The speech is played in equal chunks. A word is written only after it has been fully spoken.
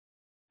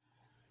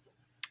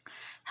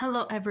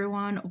Hello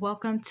everyone,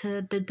 welcome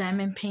to the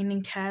Diamond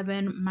Painting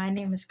Cabin. My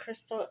name is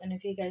Crystal, and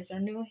if you guys are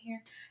new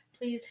here,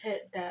 please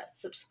hit that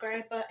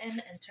subscribe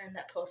button and turn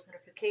that post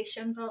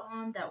notification bell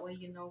on. That way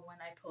you know when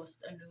I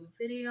post a new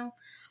video.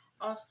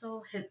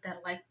 Also hit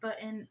that like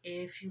button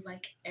if you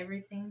like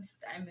everything's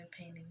diamond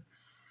painting.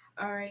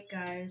 Alright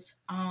guys,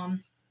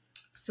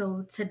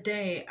 so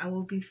today I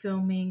will be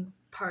filming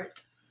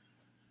part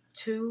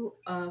 2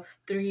 of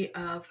 3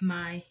 of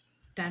my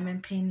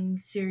diamond painting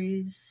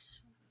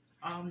series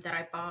that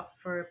I bought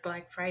for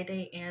Black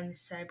Friday and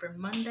Cyber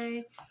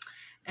Monday.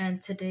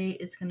 And today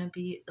is going to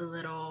be a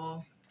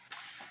little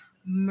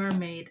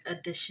mermaid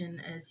edition,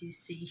 as you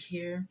see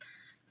here.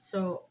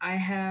 So I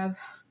have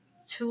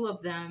 2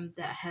 of them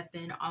that have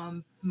been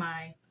on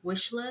my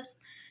wish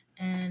list,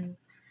 and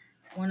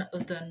one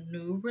of the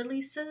new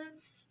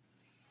releases.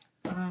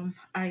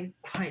 I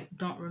quite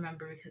don't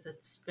remember because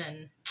it's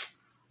been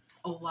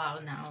a while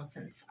now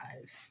since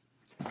I've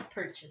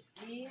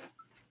purchased these.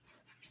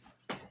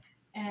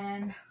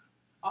 And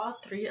all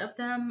 3 of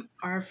them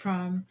are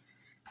from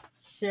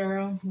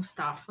Sarah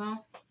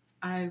Mustafa.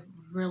 I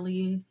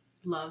really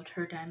loved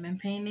her diamond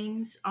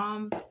paintings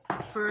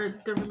for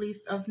the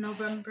release of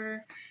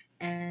November,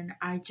 and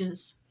I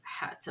just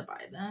had to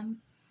buy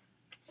them.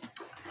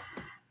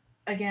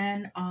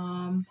 Again,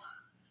 I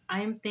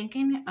am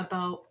thinking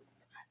about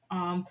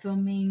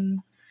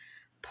filming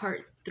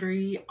part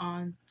 3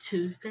 on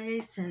Tuesday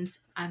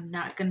since I'm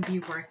not going to be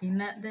working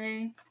that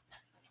day.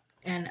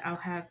 And I'll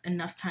have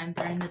enough time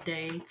during the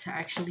day to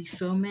actually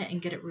film it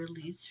and get it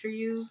released for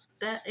you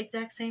that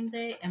exact same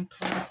day. And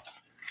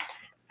plus,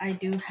 I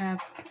do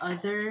have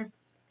other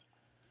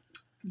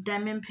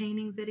diamond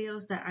painting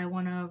videos that I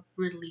want to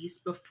release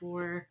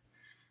before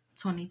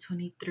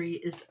 2023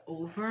 is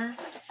over.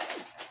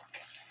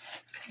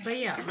 But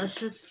yeah, let's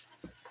just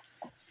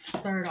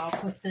start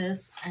off with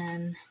this,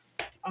 and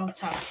I'll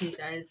talk to you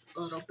guys a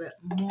little bit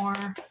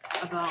more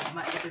about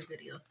my other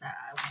videos that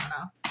I want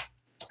to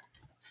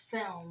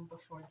film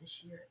before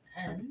this year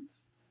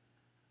ends.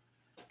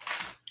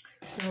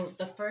 So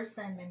the first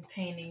diamond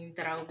painting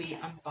that I'll be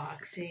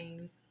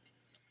unboxing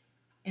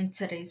in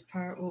today's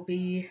part will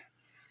be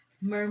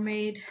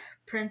Mermaid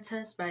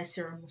Princess by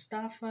Sarah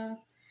Mustafa,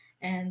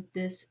 and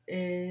this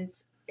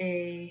is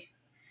a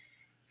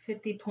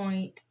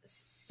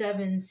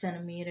 50.7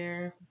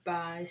 centimeter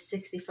by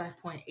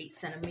 65.8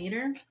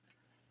 centimeter.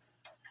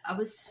 I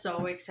was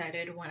so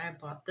excited when I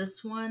bought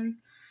this one,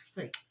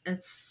 like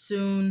as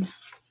soon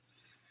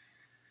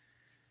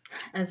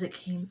as it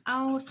came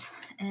out.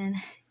 And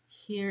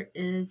here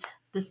is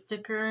the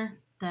sticker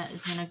that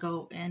is going to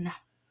go in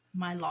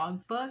my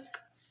logbook.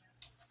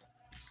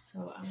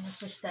 So I'm going to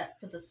push that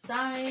to the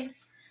side.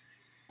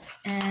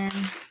 And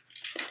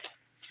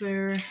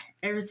for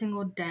every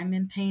single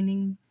diamond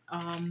painting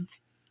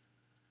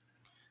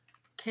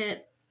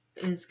kit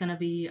is going to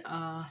be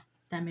a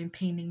diamond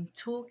painting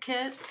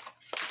toolkit.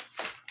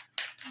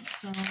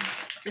 So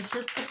it's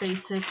just the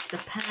basics: the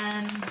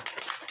pen,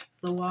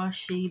 the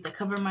washi, the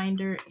cover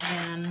minder,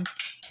 and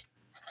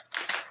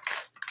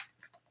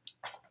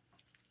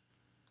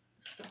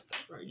stuff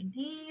that you already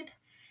need.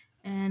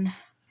 And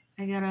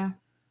I got a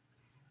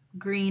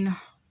green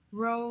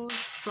rose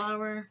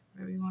flower,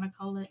 whatever you want to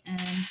call it,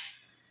 and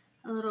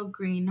a little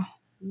green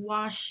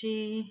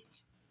washi,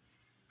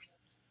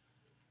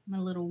 my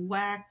little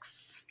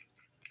wax,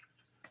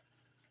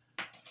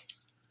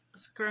 a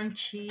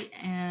scrunchie,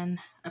 and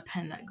a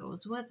pen that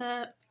goes with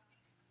it.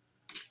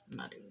 I'm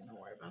not even gonna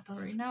worry about that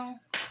right now.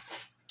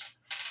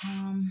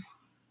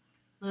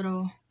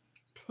 Little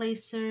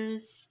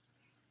placers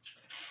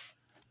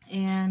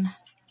and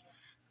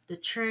the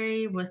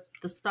tray with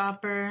the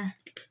stopper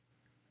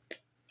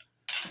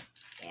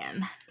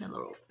and the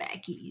little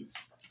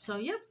baggies. So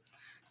yep,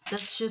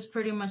 that's just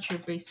pretty much your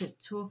basic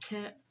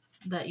toolkit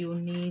that you'll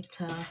need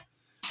to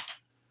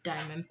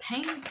diamond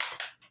paint.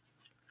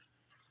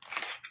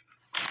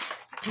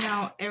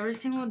 Now every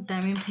single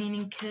diamond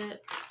painting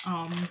kit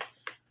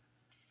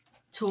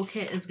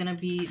toolkit is gonna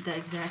be the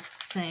exact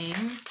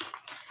same,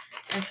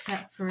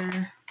 except for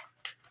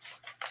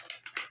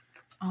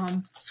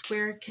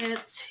square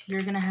kits,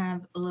 you're gonna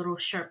have a little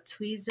sharp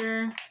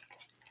tweezer,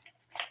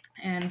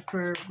 and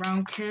for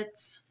round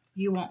kits,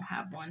 you won't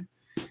have one.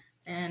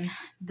 And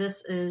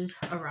this is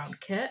a round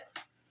kit.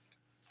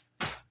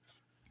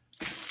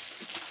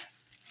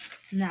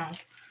 Now,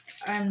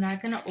 I'm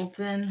not gonna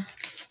open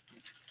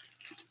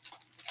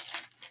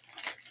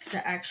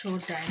the actual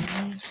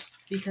diamonds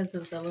because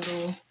of the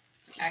little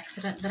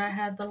accident that I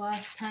had the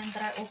last time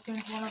that I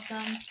opened one of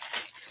them.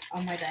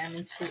 All my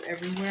diamonds flew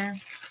everywhere,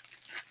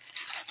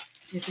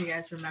 if you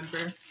guys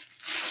remember.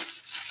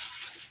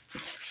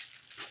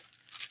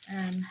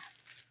 And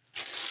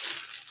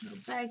no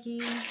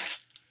baggie.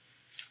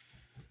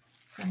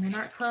 From an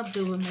Art Club,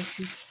 do what makes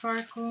you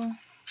sparkle.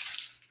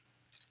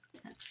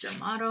 That's their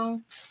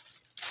motto.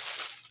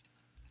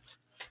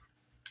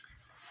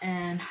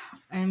 And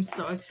I am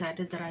so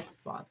excited that I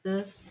bought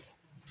this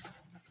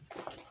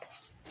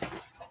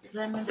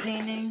diamond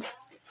painting.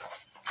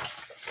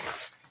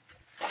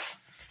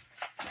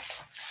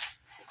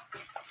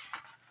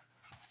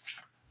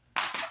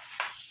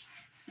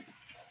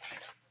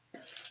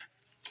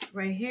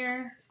 right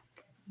here,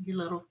 your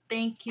little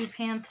thank you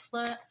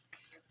pamphlet.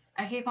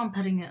 I keep on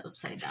putting it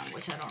upside down,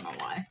 which I don't know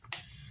why.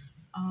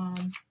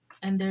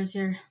 And there's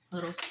your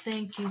little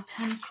thank you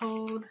 10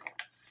 code,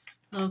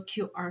 little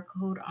QR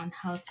code on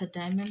how to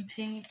diamond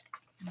paint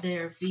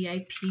their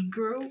VIP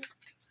group,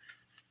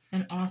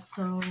 and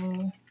also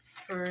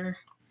for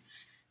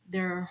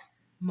their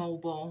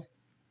mobile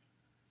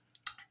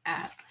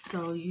app.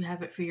 So you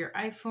have it for your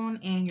iPhone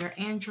and your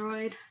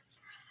Android.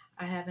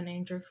 I have an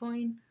Android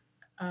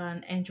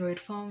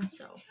phone,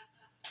 so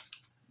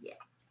yeah.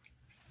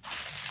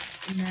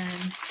 And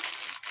then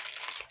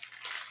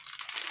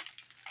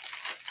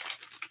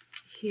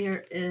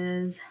here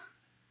is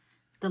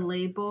the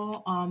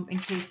label, in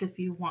case if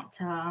you want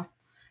to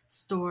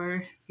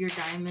store your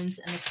diamonds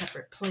in a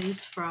separate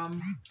place from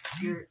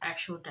your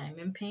actual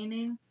diamond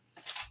painting,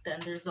 then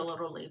there's a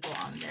little label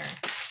on there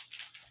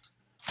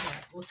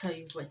that will tell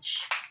you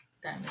which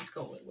diamonds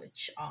go with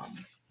which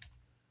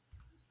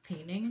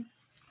painting.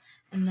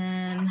 And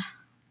then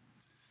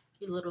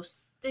your little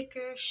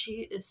sticker.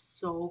 She is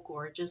so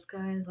gorgeous,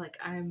 guys. Like,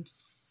 I'm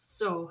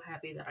so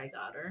happy that I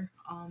got her.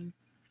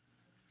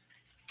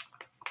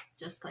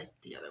 Just like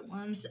the other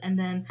ones. And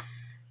then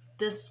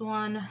this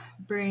one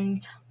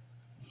brings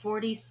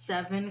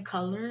 47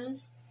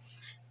 colors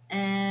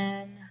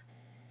and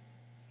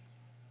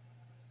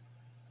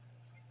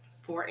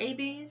 4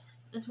 ABs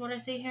is what I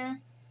see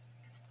here.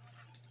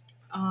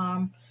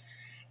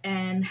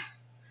 And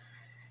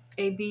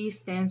AB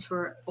stands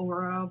for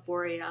Aurora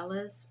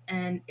Borealis,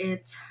 and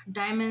it's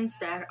diamonds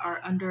that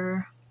are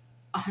under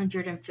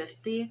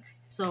 150.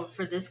 So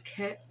for this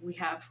kit, we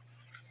have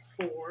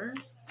 4.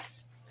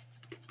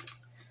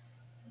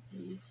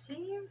 You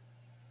see?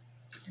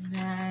 And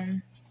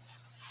then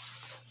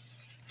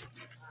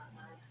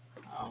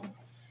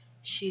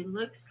she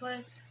looks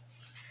like.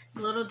 A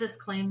little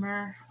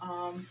disclaimer,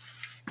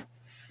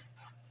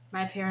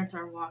 my parents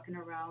are walking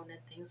around and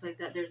things like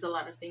that. There's a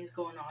lot of things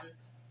going on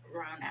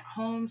around at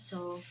home,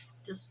 so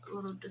just a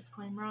little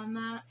disclaimer on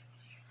that.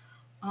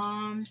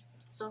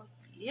 So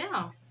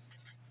yeah.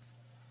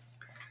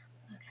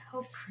 Look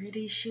how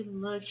pretty she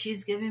looks.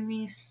 She's giving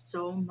me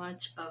so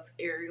much of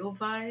Ariel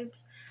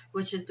vibes,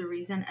 which is the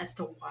reason as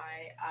to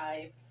why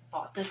I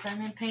bought this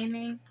diamond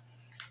painting.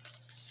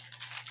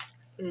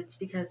 It's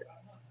because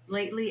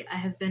lately I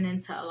have been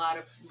into a lot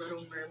of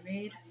Little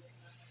Mermaid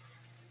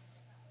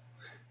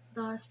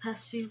the last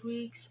past few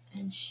weeks,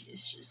 and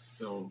she's just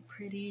so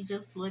pretty.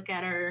 Just look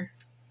at her.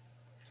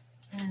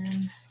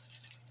 And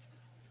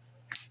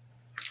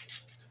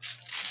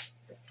this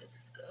stick is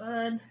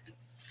good.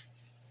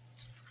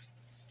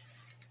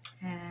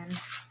 And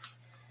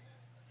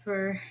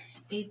for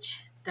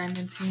each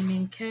diamond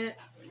painting kit,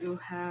 you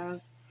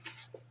have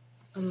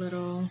a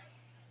little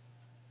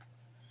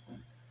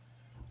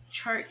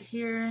chart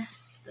here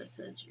that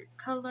says your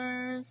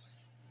colors.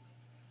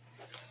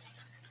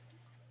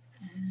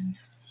 And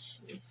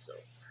she is so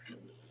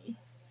pretty.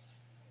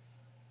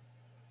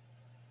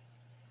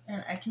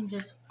 And I can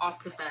just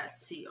off the bat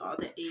see all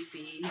the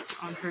ABs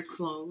on her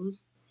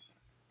clothes.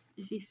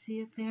 If you see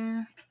it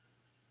there.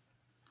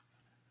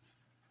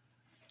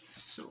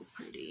 So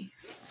pretty.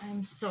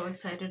 I'm so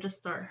excited to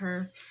start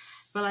her.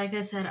 But like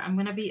I said, I'm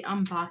going to be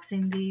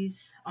unboxing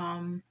these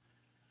and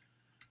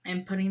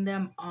putting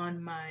them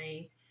on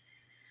my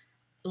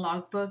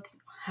logbook,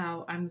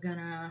 how I'm going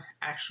to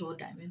actual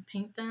diamond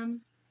paint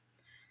them.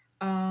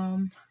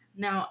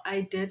 Now,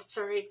 I did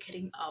start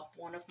kitting up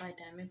one of my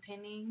diamond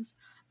paintings,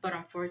 but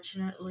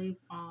unfortunately,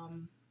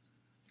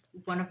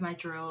 one of my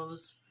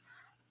drills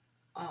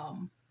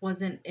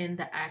wasn't in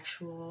the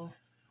actual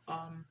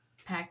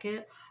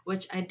packet,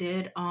 which I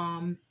did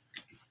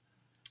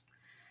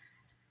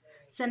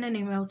send an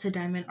email to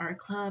Diamond Art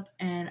Club,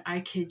 and I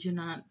kid you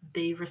not,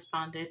 they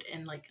responded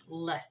in like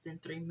less than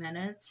 3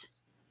 minutes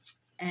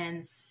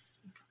and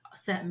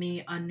sent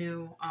me a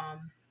new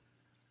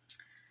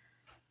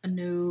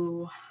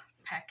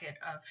packet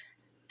of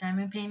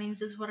diamond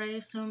paintings is what I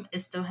assume. It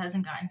still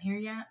hasn't gotten here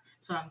yet,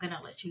 so I'm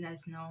gonna let you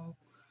guys know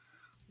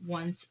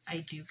once I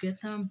do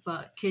get them.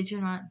 But kid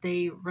you not,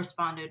 they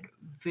responded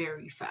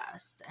very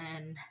fast,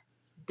 and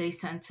they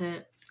sent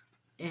it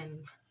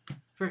in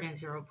friggin'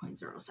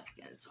 0.0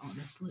 seconds,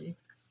 honestly,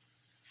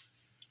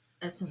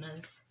 as soon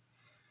as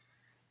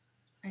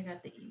I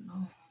got the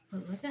email.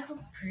 But look at how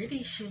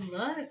pretty she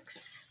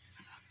looks.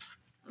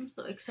 I'm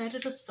so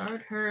excited to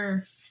start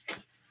her.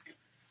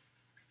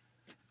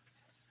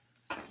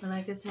 But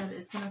like I said,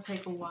 it's gonna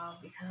take a while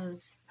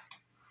because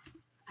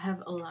I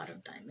have a lot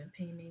of diamond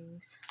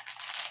paintings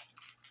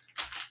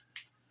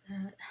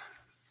that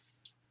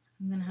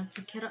I'm gonna have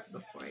to kit up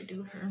before I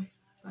do her.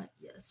 But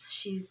yes,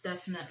 she's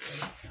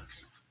definitely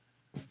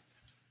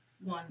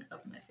one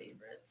of my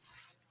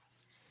favorites.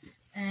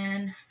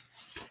 And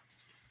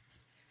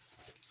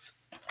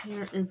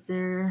here is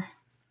their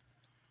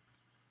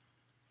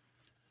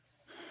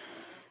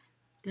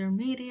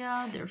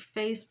media, their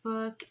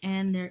Facebook,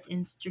 and their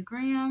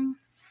Instagram.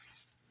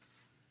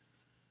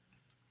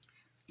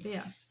 But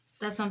yeah,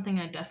 that's something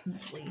I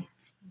definitely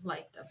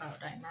liked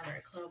about Diamond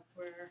Art Club,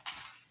 where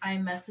I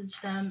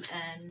messaged them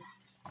and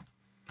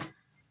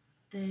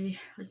they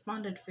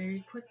responded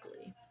very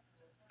quickly.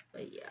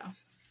 But yeah,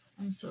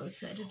 I'm so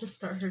excited to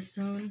start her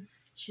soon.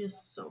 She's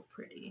so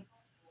pretty.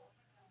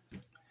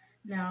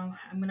 Now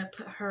I'm gonna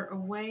put her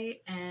away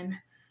and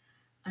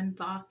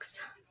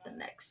unbox the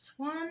next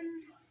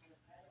one.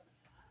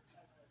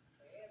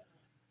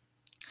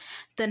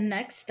 The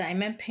next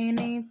diamond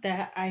painting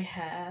that I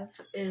have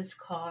is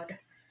called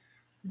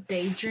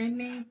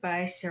Daydreaming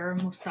by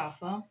Sarah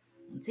Mustafa.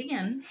 Once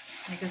again,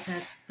 like I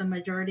said, the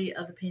majority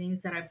of the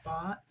paintings that I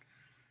bought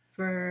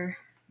for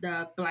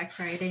the Black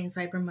Friday and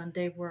Cyber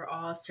Monday were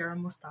all Sarah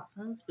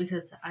Mustafa's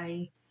because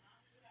I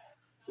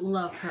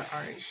love her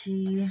art.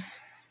 She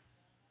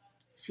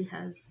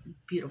has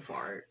beautiful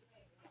art.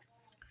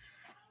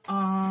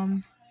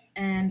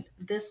 And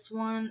this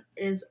one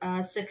is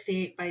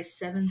 68 by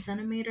 7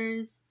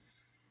 centimeters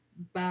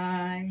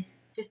by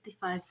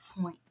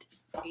 55.8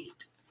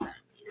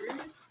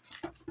 centimeters.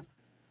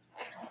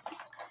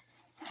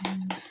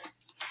 And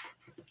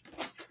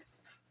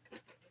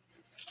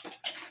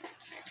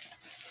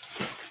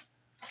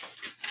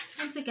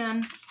once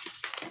again,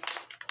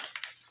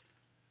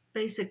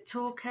 basic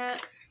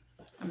toolkit.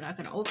 I'm not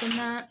going to open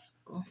that.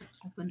 We'll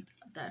open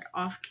that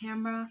off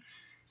camera.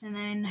 And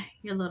then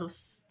your little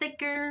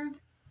sticker.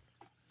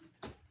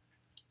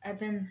 I've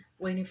been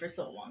waiting for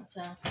so long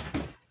to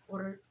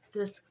order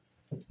this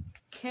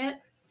kit.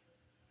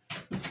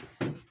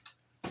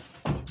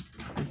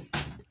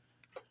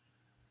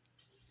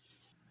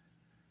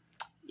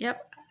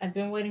 Yep, I've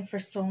been waiting for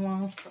so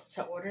long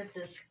to order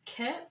this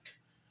kit.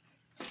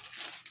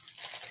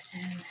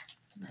 And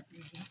let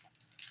me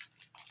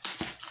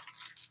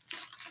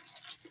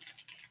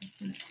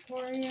open it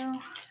for you.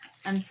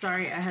 I'm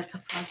sorry I had to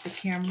pause the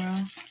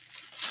camera.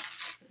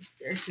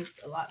 There's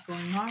just a lot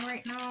going on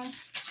right now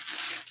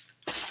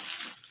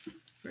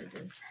for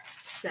this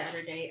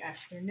Saturday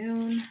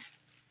afternoon.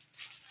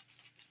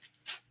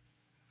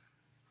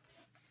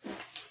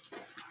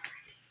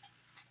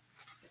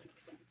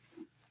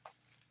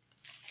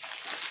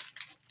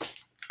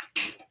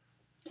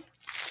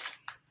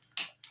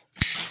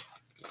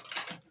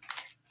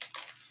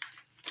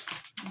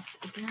 Once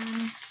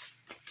again,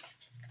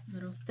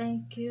 little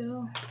thank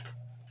you.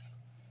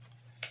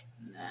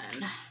 And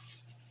then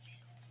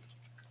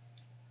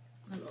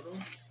a little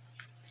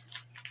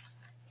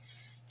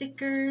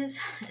stickers.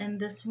 And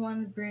this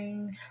one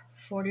brings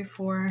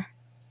 44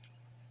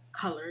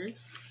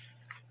 colors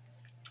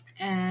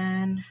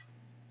and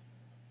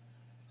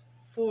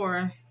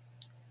 4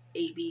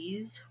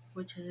 ABs,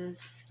 which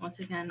is once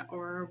again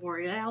Aurora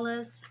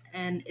Borealis,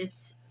 and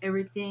it's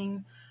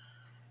everything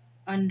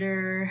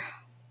under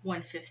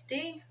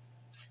 150.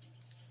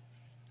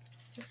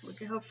 Just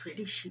look at how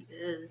pretty she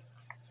is.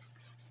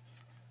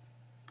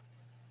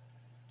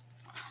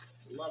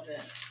 Love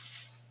it.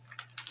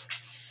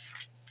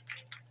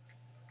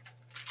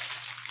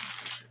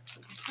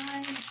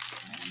 And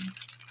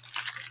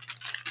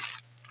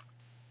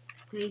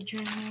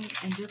daydreaming,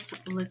 and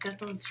just look at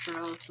those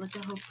girls. Look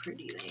at how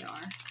pretty they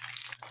are.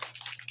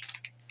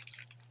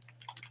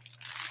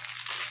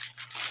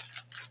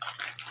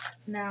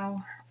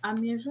 Now,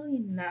 I'm usually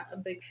not a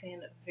big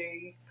fan of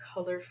very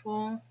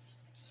colorful,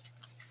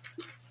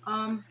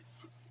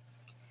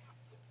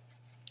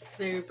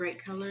 very bright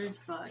colors,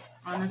 but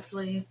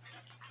honestly,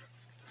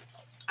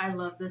 I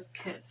love this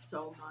kit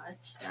so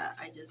much that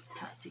I just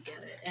had to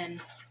get it,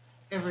 and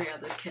every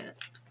other kit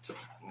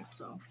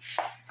also.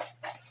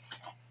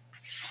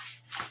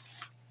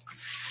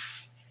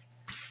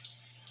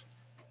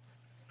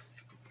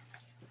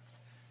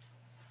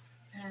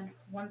 And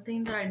one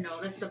thing that I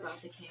noticed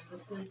about the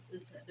canvases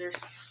is that they're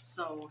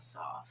so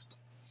soft.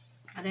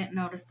 I didn't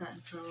notice that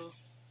until,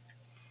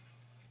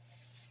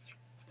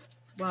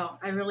 well,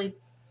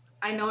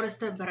 I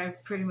noticed it, but I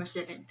pretty much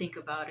didn't think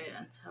about it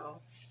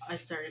until I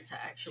started to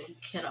actually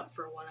kit up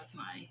for one of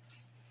my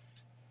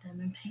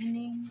diamond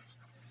paintings.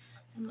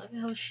 And look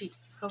at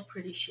how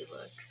pretty she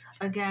looks.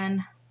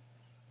 Again,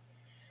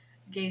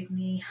 gave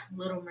me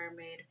Little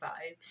Mermaid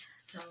vibes,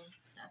 so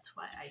that's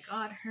why I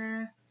got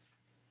her.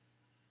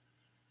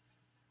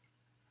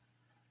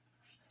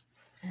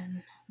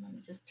 And let me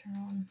just turn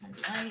on my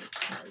light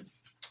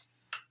because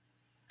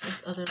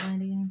this other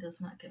lighting does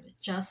not give it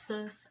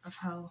justice of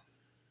how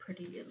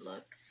pretty it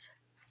looks.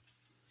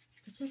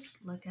 But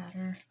just look at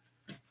her.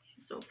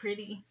 She's so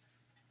pretty.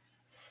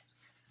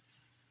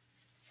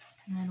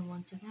 And then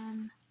once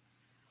again,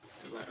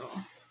 a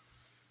little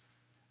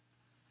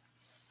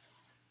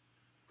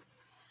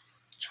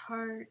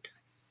chart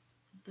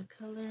of the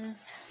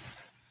colors.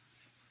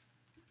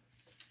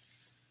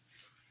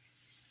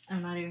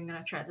 I'm not even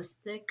gonna try the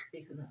stick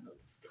because I know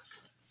the stick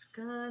looks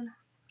good.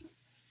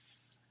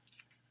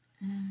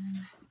 And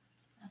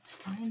let's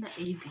find the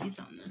ABs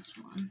on this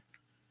one.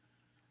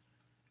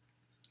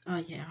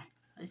 Oh yeah,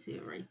 I see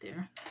it right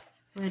there.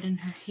 Right in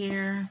her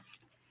hair.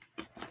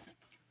 A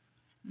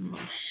little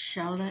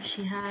shell that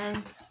she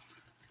has.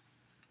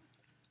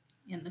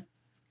 In the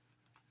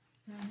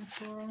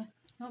floral.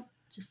 Nope,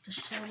 just a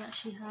shell that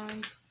she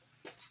has.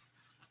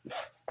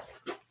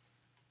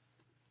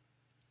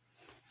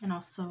 And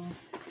also,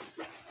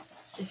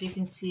 if you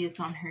can see, it's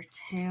on her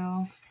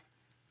tail.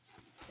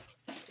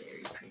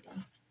 Very pretty.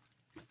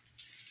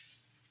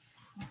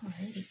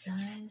 Alrighty,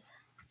 guys.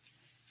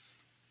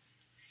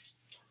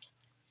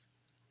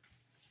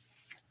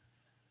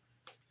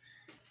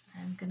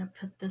 I'm gonna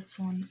put this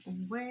one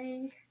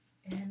away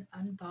and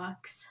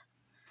unbox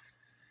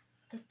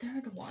the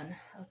third one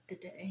of the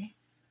day.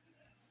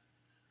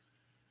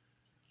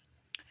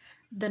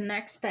 The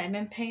next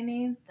diamond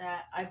painting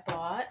that I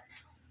bought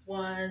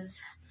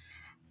was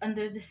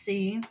Under the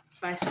Sea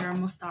by Sarah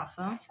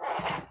Mustafa.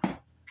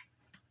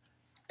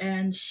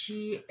 And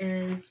she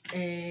is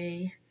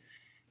a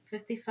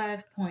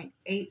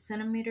 55.8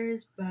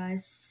 centimeters by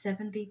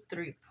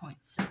 73.7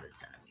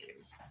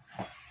 centimeters.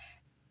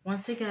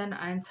 Once again,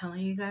 I'm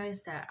telling you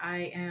guys that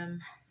I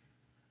am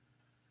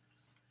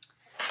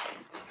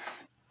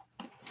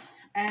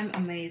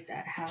amazed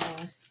at how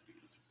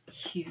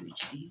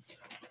huge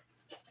these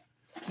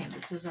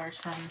canvases are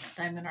from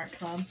Diamond Art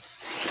Club.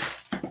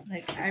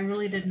 Like, I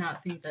really did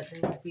not think that they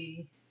would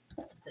be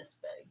this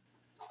big.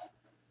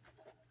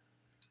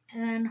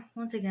 And then,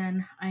 once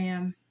again, I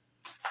am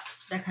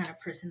that kind of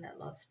person that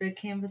loves big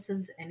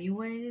canvases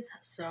anyways,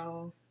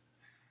 so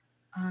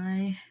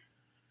I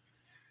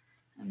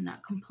am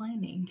not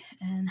complaining.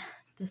 And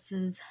this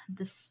is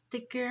the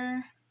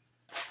sticker.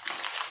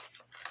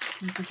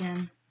 Once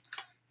again,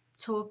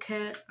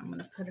 toolkit. I'm going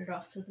to put it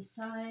off to the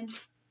side.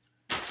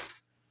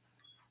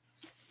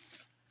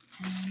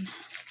 And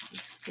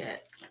just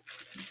get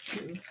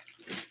to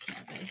this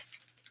canvas.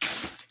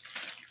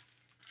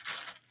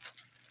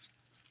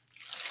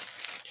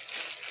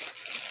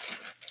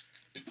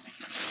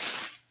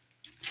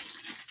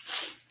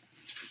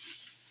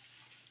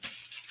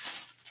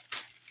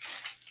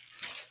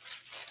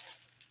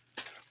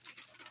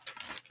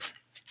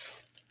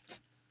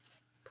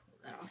 Pull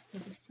that off to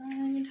the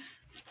side.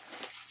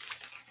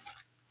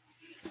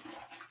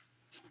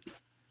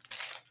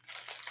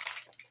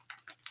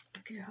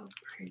 Look at how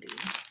pretty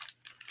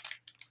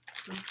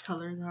these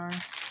colors are.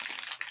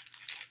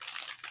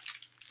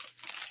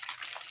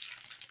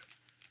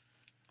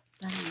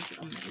 That is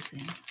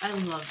amazing. I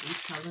love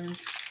these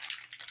colors.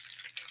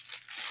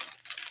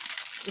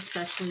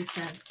 Especially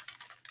since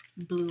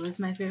blue is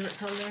my favorite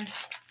color.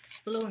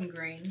 Blue and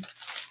green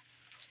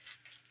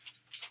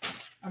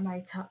are my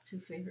top two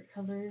favorite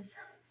colors.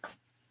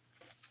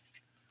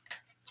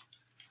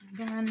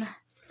 Again,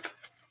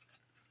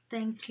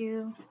 thank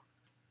you.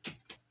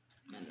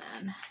 And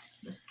then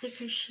the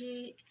sticker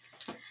sheet.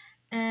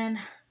 And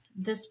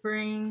this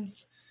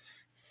brings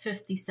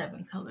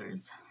 57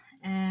 colors.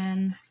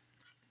 And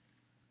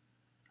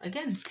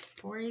again,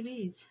 4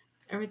 ABs.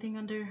 Everything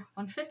under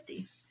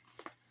 150.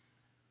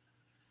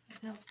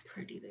 Look how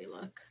pretty they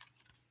look.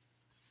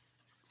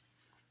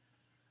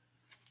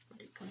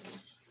 Pretty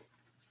colors.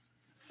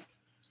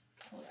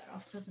 Pull that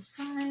off to the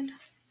side.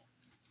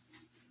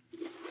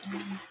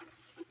 And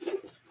the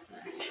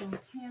actual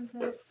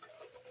canvas.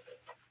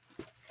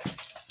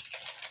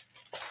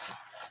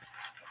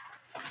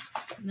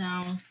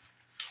 Now,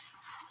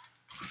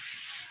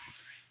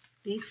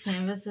 these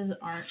canvases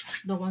aren't,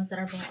 the ones that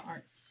I bought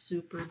aren't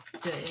super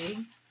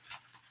big.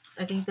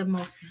 I think the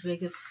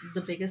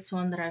biggest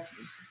one that I've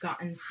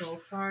gotten so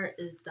far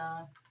is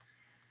the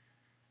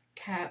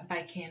Cat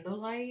by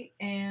Candlelight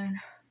and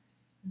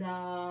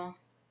the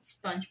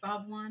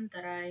SpongeBob one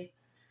that I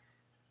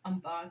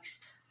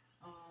unboxed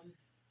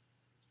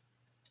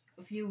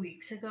a few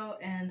weeks ago,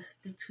 and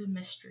the two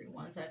mystery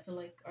ones I feel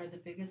like are the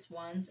biggest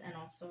ones, and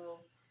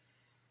also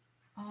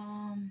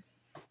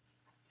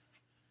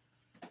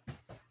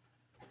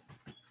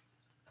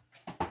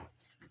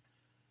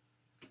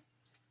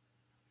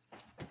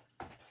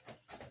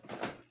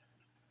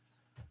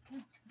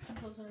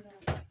those are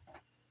the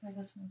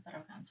biggest ones that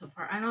I've gotten so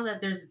far. I know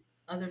that there's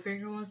other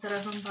bigger ones that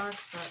I've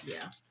unboxed, but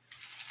yeah,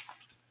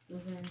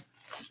 those are the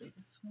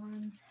biggest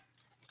ones.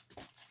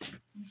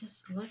 And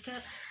just look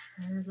at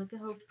her. Look at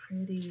how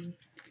pretty.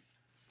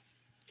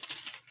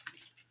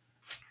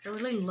 I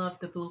really love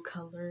the blue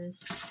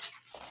colors.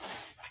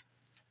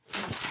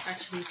 I'm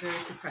actually very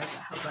surprised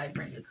at how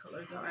vibrant the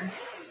colors are.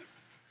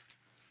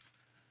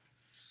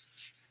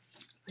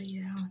 But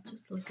yeah,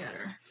 just look at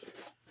her.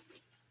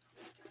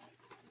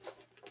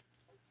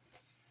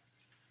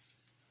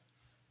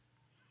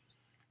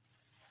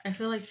 I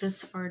feel like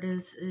this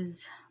artist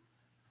is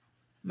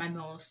my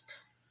most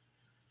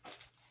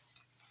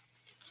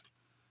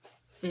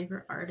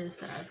favorite artist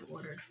that I've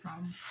ordered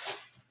from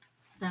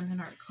Diamond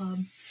Art Club.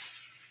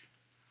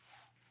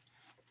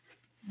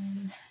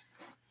 And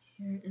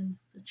here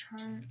is the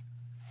chart.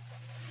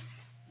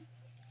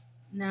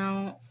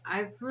 Now,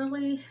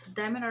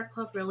 Diamond Art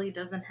Club really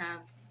doesn't have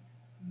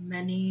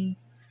many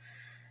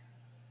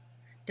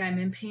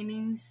diamond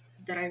paintings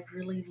that I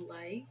really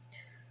liked.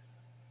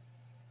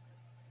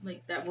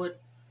 Like, that would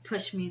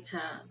push me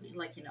to,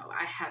 like, you know,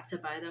 I have to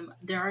buy them.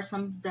 There are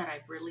some that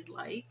I really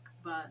like,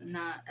 but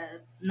not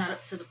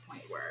up to the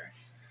point where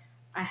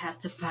I have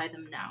to buy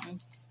them now.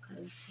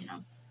 Because, you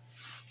know,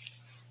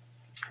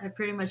 I've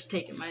pretty much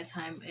taken my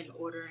time in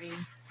ordering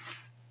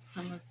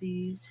some of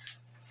these.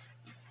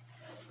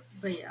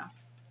 But yeah,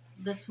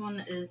 this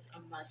one is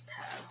a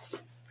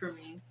must-have for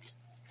me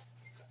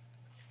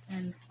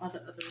and all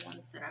the other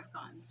ones that I've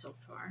gotten so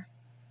far.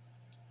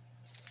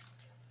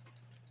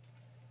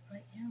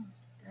 But yeah,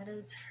 that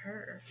is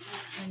her.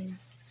 And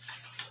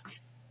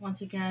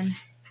once again,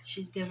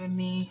 she's giving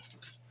me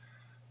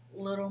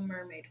Little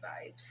Mermaid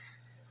vibes.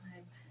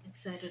 I'm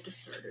excited to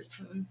start her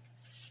soon.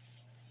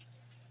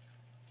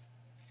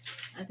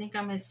 I think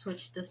I might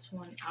switch this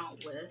one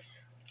out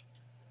with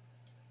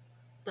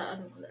the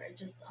other one that I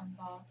just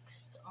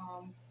unboxed,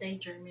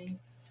 Daydreaming.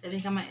 I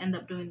think I might end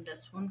up doing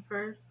this one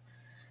first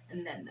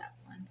and then that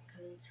one,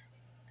 because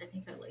I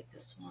think I like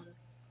this one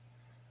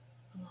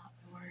a lot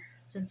more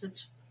since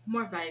it's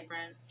more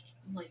vibrant.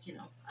 Like, you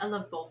know, I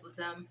love both of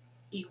them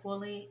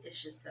equally.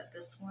 It's just that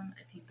this one,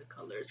 I think the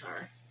colors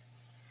are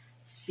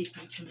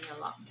speaking to me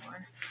a lot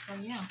more. So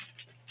yeah,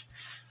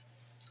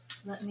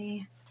 let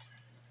me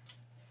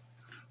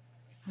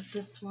put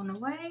this one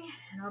away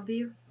and I'll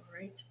be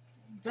right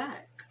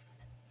back.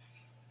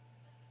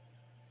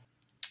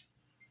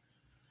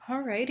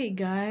 Alrighty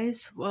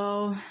guys,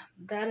 well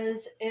that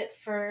is it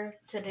for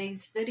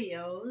today's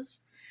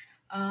videos.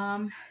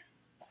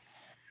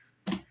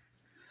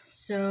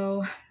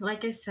 So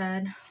like I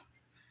said,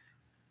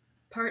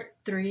 part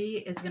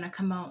 3 is gonna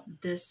come out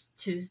this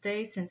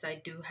Tuesday since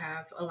I do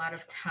have a lot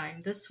of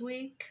time this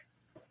week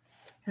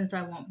since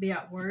I won't be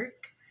at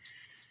work.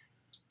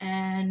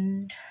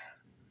 And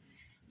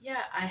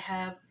yeah, I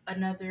have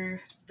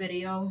another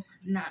video,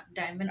 not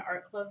Diamond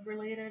Art Club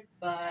related,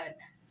 but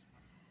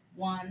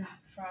one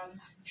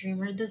from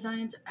Dreamer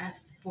Designs. I have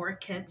 4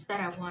 kits that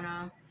I want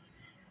to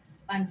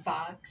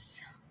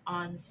unbox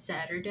on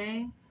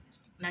Saturday,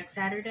 next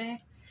Saturday,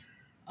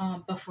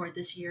 before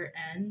this year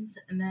ends.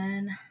 And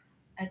then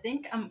I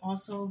think I'm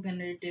also going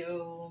to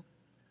do,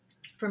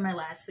 for my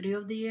last video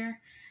of the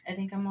year, I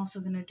think I'm also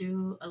going to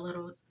do a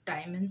little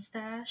diamond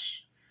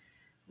stash,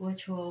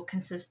 which will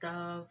consist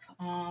of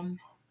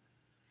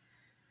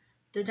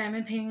the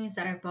diamond paintings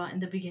that I bought in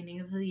the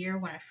beginning of the year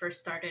when I first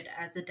started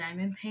as a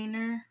diamond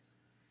painter,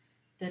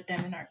 the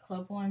Diamond Art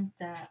Club ones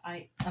that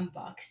I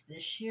unboxed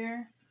this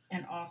year,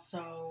 and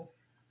also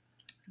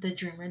the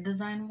Dreamer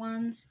Design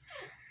ones.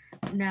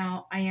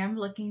 Now, I am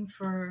looking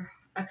for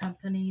a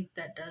company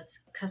that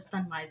does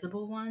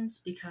customizable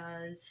ones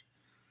because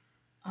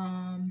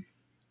I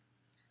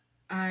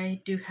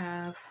do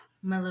have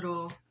my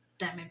little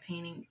diamond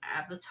painting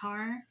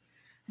avatar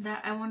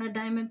that I want to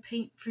diamond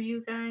paint for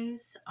you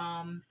guys.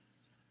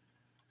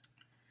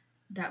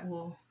 That I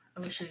will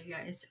show you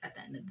guys at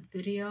the end of the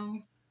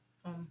video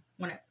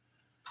when it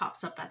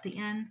pops up at the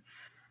end.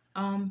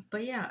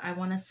 But yeah, I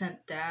want to send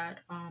that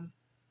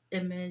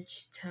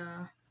image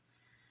to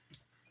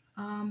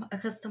a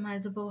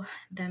customizable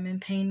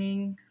diamond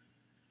painting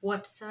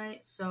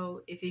website.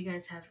 So if you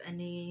guys have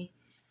any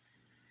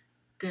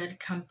good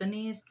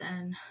companies,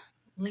 then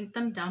link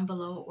them down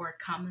below or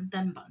comment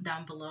them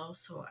down below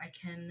so I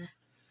can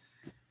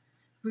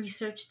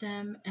research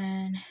them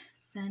and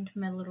send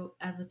my little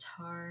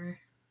avatar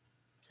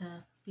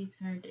to be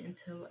turned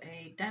into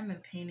a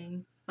diamond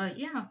painting. But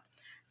yeah,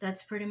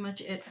 that's pretty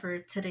much it for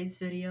today's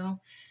video.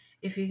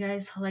 If you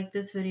guys like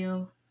this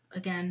video,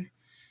 again,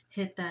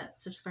 hit that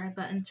subscribe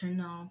button, turn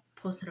the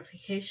post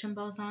notification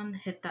bells on,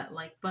 hit that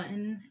like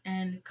button,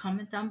 and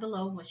comment down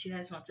below what you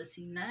guys want to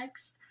see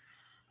next.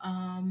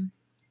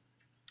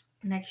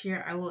 Next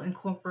year I will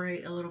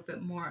incorporate a little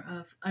bit more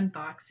of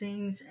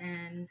unboxings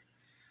and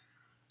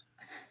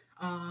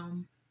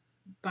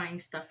buying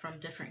stuff from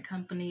different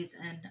companies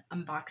and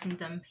unboxing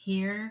them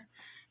here.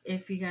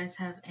 If you guys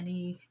have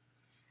any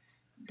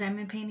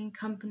diamond painting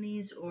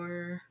companies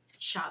or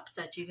shops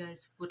that you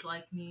guys would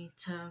like me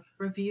to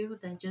review,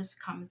 then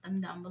just comment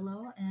them down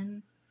below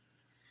and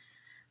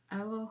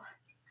I will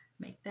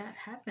make that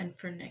happen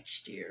for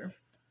next year.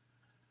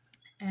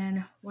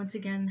 And once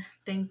again,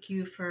 thank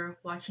you for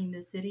watching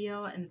this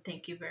video, and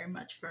thank you very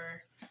much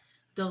for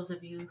those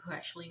of you who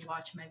actually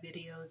watch my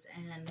videos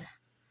and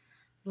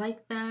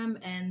like them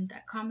and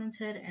that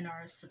commented and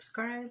are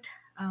subscribed.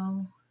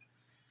 I'll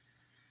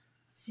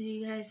see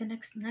you guys in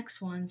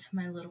next ones,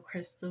 my little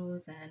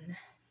crystals, and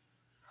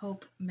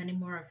hope many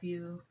more of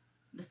you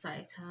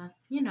decide to,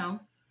 you know,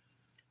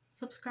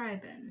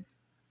 subscribe and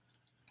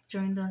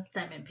join the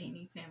diamond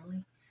painting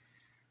family.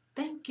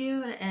 Thank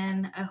you,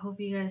 and I hope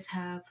you guys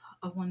have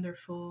a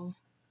wonderful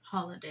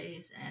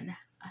holidays and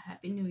a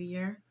happy new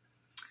year.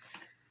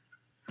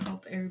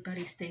 Hope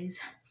everybody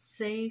stays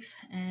safe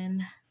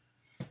and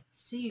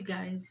see you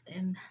guys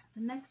in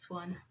the next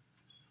one.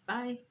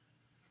 Bye.